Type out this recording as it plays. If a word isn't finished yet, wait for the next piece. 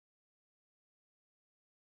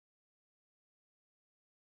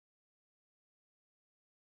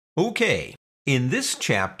Okay, in this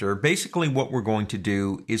chapter, basically what we're going to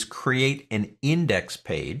do is create an index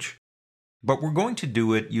page, but we're going to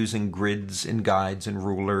do it using grids and guides and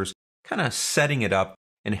rulers, kind of setting it up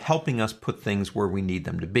and helping us put things where we need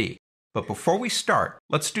them to be. But before we start,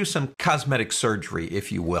 let's do some cosmetic surgery,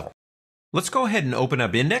 if you will. Let's go ahead and open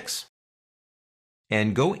up Index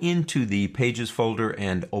and go into the Pages folder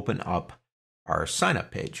and open up our sign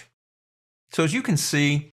up page. So as you can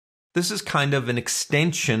see, this is kind of an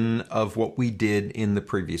extension of what we did in the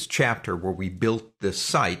previous chapter where we built this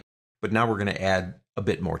site, but now we're going to add a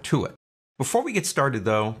bit more to it. Before we get started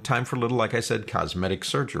though, time for a little, like I said, cosmetic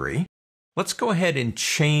surgery. Let's go ahead and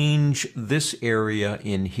change this area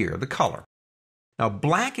in here, the color. Now,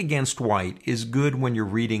 black against white is good when you're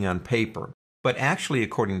reading on paper, but actually,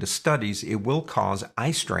 according to studies, it will cause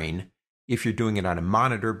eye strain if you're doing it on a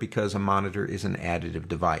monitor because a monitor is an additive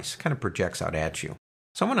device, kind of projects out at you.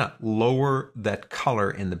 So I'm going to lower that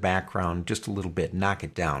color in the background just a little bit, knock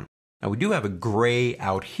it down. Now we do have a gray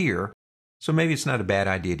out here, so maybe it's not a bad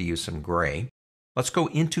idea to use some gray. Let's go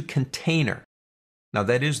into container. Now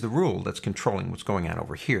that is the rule that's controlling what's going on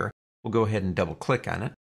over here. We'll go ahead and double click on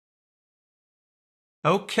it.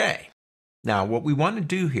 Okay, now what we want to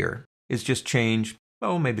do here is just change,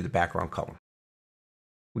 maybe the background color.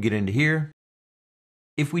 We get into here.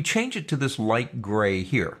 If we change it to this light gray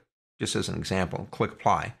here, just as an example, click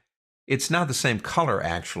apply, it's now the same color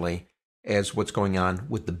actually as what's going on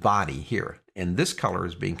with the body here. And this color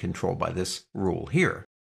is being controlled by this rule here.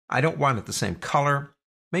 I don't want it the same color,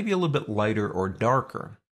 maybe a little bit lighter or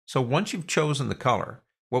darker. So once you've chosen the color,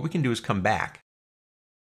 what we can do is come back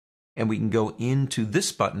and we can go into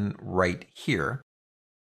this button right here.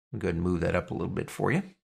 I'll go ahead and move that up a little bit for you.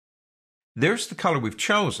 There's the color we've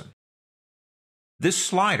chosen. This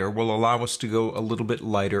slider will allow us to go a little bit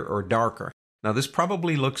lighter or darker. Now this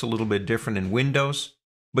probably looks a little bit different in Windows,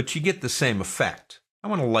 but you get the same effect. I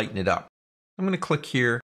want to lighten it up. I'm going to click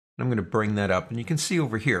here and I'm going to bring that up, and you can see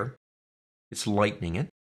over here it's lightening it.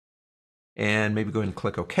 And maybe go ahead and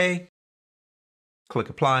click OK. Click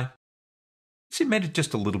apply. See, it made it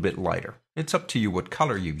just a little bit lighter. It's up to you what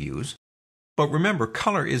color you use. But remember,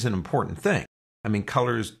 color is an important thing. I mean,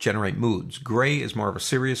 colors generate moods. Gray is more of a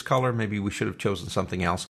serious color. Maybe we should have chosen something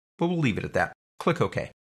else, but we'll leave it at that. Click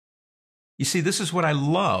OK. You see, this is what I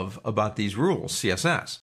love about these rules,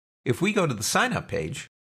 CSS. If we go to the sign up page,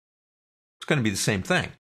 it's going to be the same thing.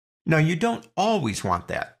 Now, you don't always want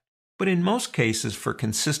that, but in most cases, for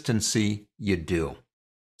consistency, you do.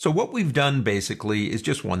 So what we've done basically is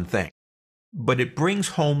just one thing, but it brings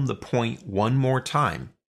home the point one more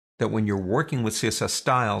time that when you're working with CSS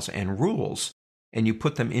styles and rules, and you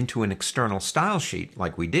put them into an external style sheet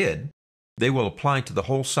like we did, they will apply to the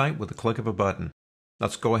whole site with a click of a button.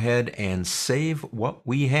 Let's go ahead and save what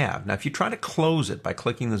we have. Now, if you try to close it by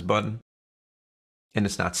clicking this button and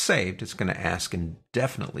it's not saved, it's going to ask and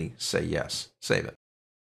definitely say yes. Save it.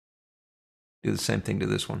 Do the same thing to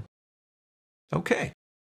this one. Okay,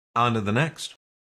 on to the next.